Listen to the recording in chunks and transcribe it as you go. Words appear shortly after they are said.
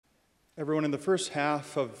Everyone, in the first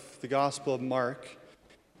half of the Gospel of Mark,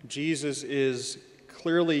 Jesus is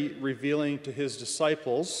clearly revealing to his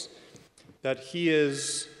disciples that he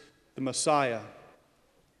is the Messiah.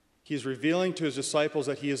 He's revealing to his disciples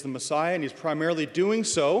that he is the Messiah, and he's primarily doing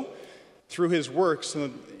so through his works,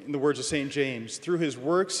 in the words of St. James. Through his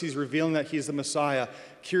works, he's revealing that he's the Messiah,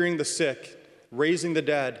 curing the sick, raising the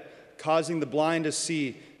dead, causing the blind to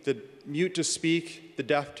see, the mute to speak, the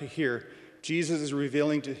deaf to hear. Jesus is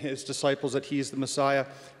revealing to his disciples that he is the Messiah,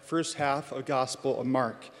 first half of Gospel of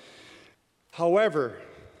Mark. However,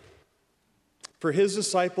 for his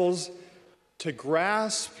disciples to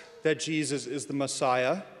grasp that Jesus is the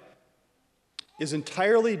Messiah is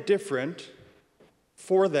entirely different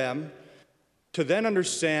for them to then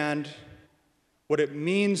understand what it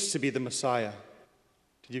means to be the Messiah.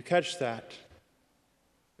 Did you catch that?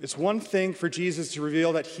 It's one thing for Jesus to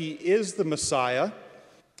reveal that he is the Messiah,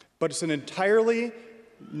 but it's an entirely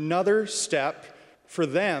another step for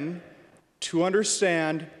them to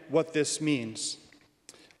understand what this means.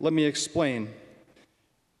 Let me explain.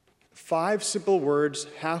 5 simple words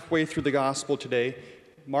halfway through the gospel today.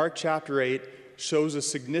 Mark chapter 8 shows a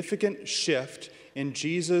significant shift in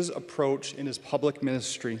Jesus' approach in his public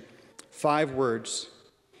ministry. 5 words.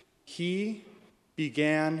 He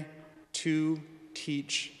began to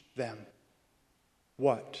teach them.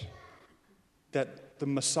 What? That the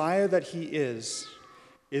Messiah that he is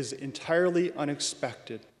entirely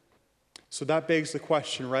unexpected. So that begs the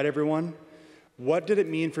question, right, everyone? What did it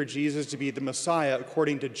mean for Jesus to be the Messiah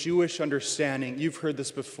according to Jewish understanding? You've heard this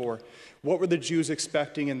before. What were the Jews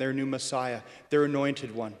expecting in their new Messiah, their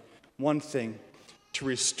anointed one? One thing, to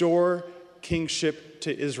restore kingship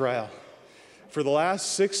to Israel. For the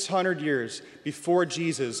last 600 years before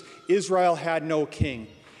Jesus, Israel had no king.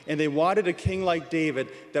 And they wanted a king like David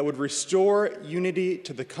that would restore unity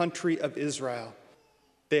to the country of Israel.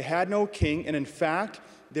 They had no king, and in fact,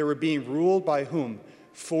 they were being ruled by whom?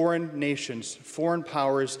 Foreign nations, foreign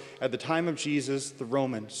powers, at the time of Jesus, the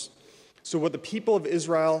Romans. So what the people of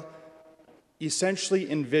Israel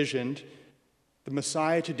essentially envisioned the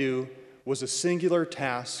Messiah to do was a singular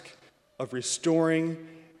task of restoring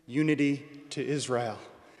unity to Israel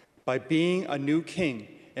by being a new king.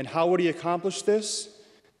 And how would he accomplish this?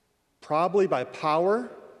 Probably by power,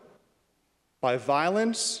 by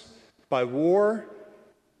violence, by war,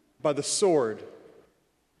 by the sword.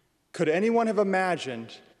 Could anyone have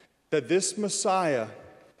imagined that this Messiah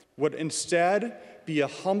would instead be a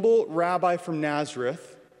humble rabbi from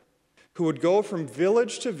Nazareth who would go from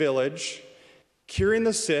village to village, curing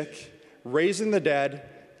the sick, raising the dead,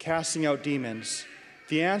 casting out demons?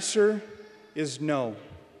 The answer is no.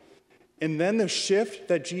 And then the shift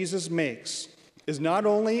that Jesus makes is not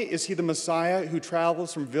only is he the Messiah who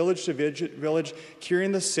travels from village to village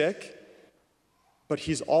curing the sick, but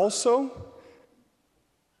he's also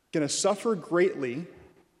going to suffer greatly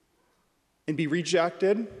and be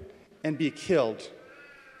rejected and be killed.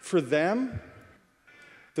 For them,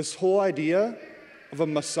 this whole idea of a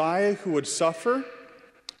Messiah who would suffer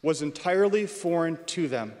was entirely foreign to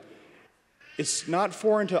them. It's not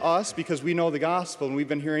foreign to us because we know the gospel and we've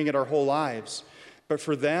been hearing it our whole lives. But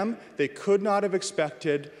for them, they could not have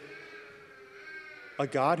expected a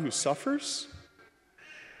God who suffers,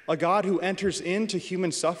 a God who enters into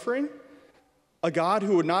human suffering, a God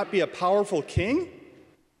who would not be a powerful king.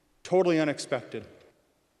 Totally unexpected.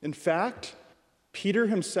 In fact, Peter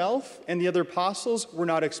himself and the other apostles were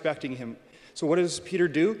not expecting him. So what does Peter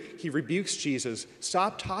do? He rebukes Jesus.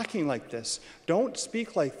 Stop talking like this. Don't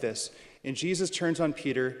speak like this. And Jesus turns on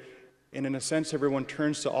Peter, and in a sense, everyone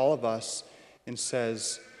turns to all of us and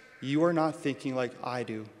says, you are not thinking like I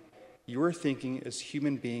do. You are thinking as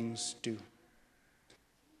human beings do.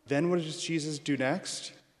 Then what does Jesus do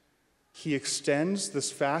next? He extends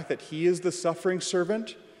this fact that he is the suffering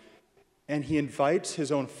servant, and he invites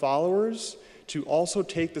his own followers to also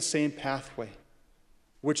take the same pathway,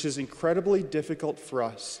 which is incredibly difficult for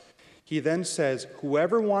us. He then says,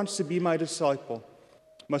 whoever wants to be my disciple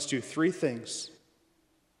must do 3 things.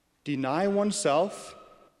 Deny oneself,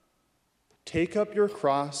 take up your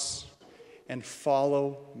cross, and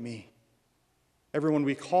follow me. Everyone,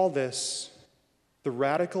 we call this the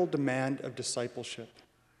radical demand of discipleship.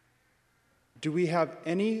 Do we have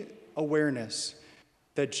any awareness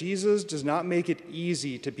that Jesus does not make it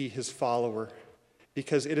easy to be his follower,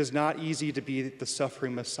 because it is not easy to be the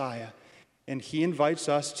suffering Messiah, and he invites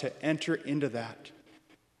us to enter into that?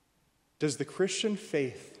 Does the Christian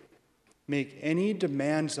faith make any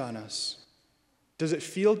demands on us? Does it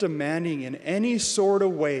feel demanding in any sort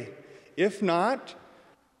of way? If not,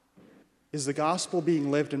 is the gospel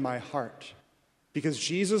being lived in my heart? Because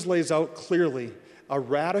Jesus lays out clearly a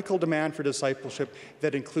radical demand for discipleship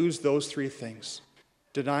that includes those three things: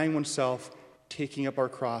 denying oneself, taking up our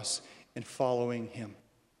cross, and following him.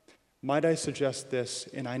 Might I suggest this,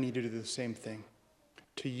 and I need to do the same thing,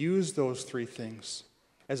 to use those three things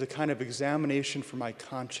as a kind of examination for my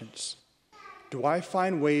conscience. Do I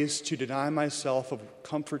find ways to deny myself of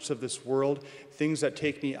comforts of this world, things that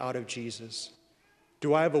take me out of Jesus?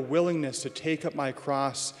 Do I have a willingness to take up my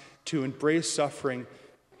cross, to embrace suffering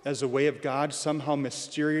as a way of God somehow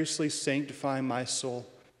mysteriously sanctifying my soul?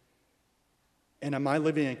 And am I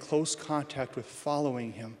living in close contact with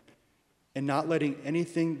following him and not letting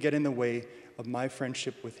anything get in the way of my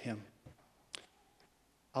friendship with him?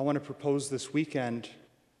 I want to propose this weekend,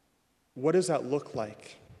 what does that look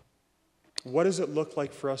like? What does it look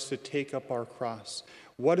like for us to take up our cross?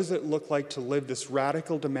 What does it look like to live this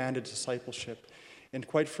radical demand of discipleship? And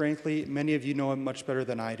quite frankly, many of you know it much better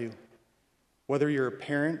than I do. Whether you're a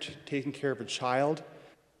parent taking care of a child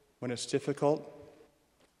when it's difficult,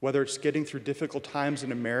 whether it's getting through difficult times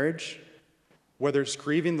in a marriage, whether it's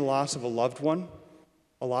grieving the loss of a loved one,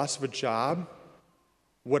 a loss of a job,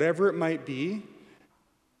 whatever it might be,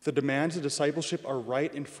 the demands of discipleship are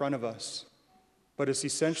right in front of us. But it's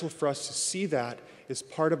essential for us to see that as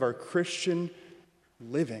part of our Christian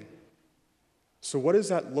living. So what does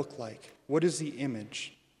that look like? What is the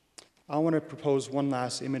image? I want to propose one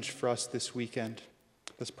last image for us this weekend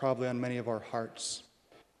that's probably on many of our hearts.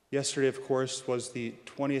 Yesterday, of course, was the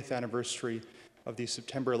 20th anniversary of the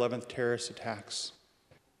September 11th terrorist attacks.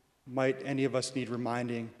 Might any of us need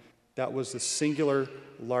reminding that was the singular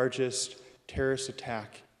largest terrorist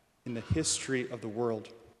attack in the history of the world.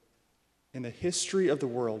 In the history of the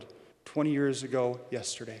world, 20 years ago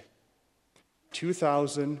yesterday.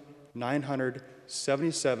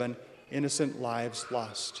 2,977 innocent lives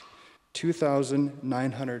lost.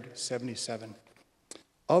 2,977.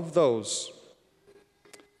 Of those,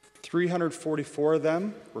 344 of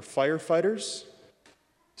them were firefighters,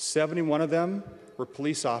 71 of them were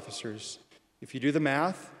police officers. If you do the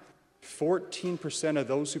math, 14% of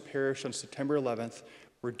those who perished on September 11th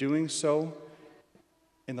were doing so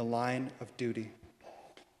in the line of duty.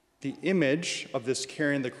 The image of this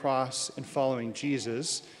carrying the cross and following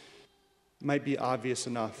Jesus might be obvious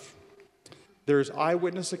enough. There's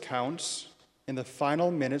eyewitness accounts in the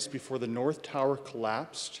final minutes before the North Tower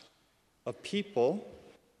collapsed of people,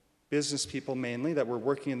 business people mainly, that were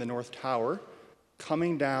working in the North Tower,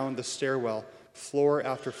 coming down the stairwell, floor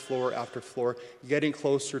after floor after floor, getting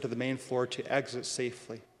closer to the main floor to exit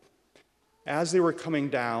safely. As they were coming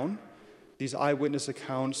down, these eyewitness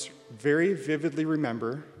accounts very vividly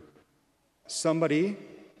remember somebody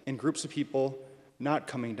in groups of people not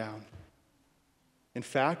coming down. In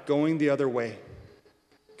fact, going the other way,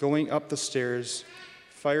 going up the stairs,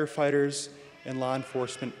 firefighters and law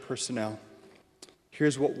enforcement personnel.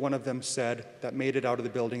 Here's what one of them said that made it out of the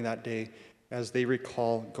building that day as they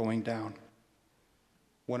recall going down.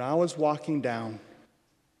 When I was walking down,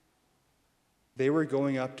 they were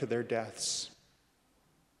going up to their deaths,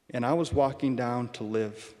 and I was walking down to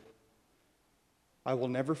live. I will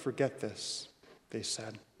never forget this, they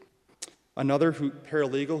said. Another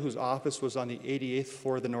paralegal whose office was on the 88th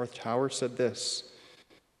floor of the North Tower said this: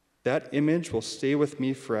 "That image will stay with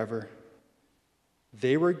me forever.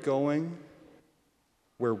 They were going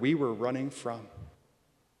where we were running from."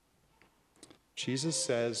 Jesus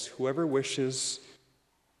says, whoever wishes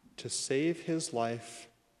to save his life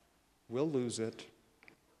will lose it,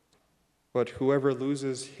 but whoever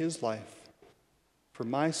loses his life for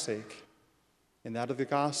my sake and that of the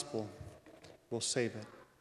gospel will save it.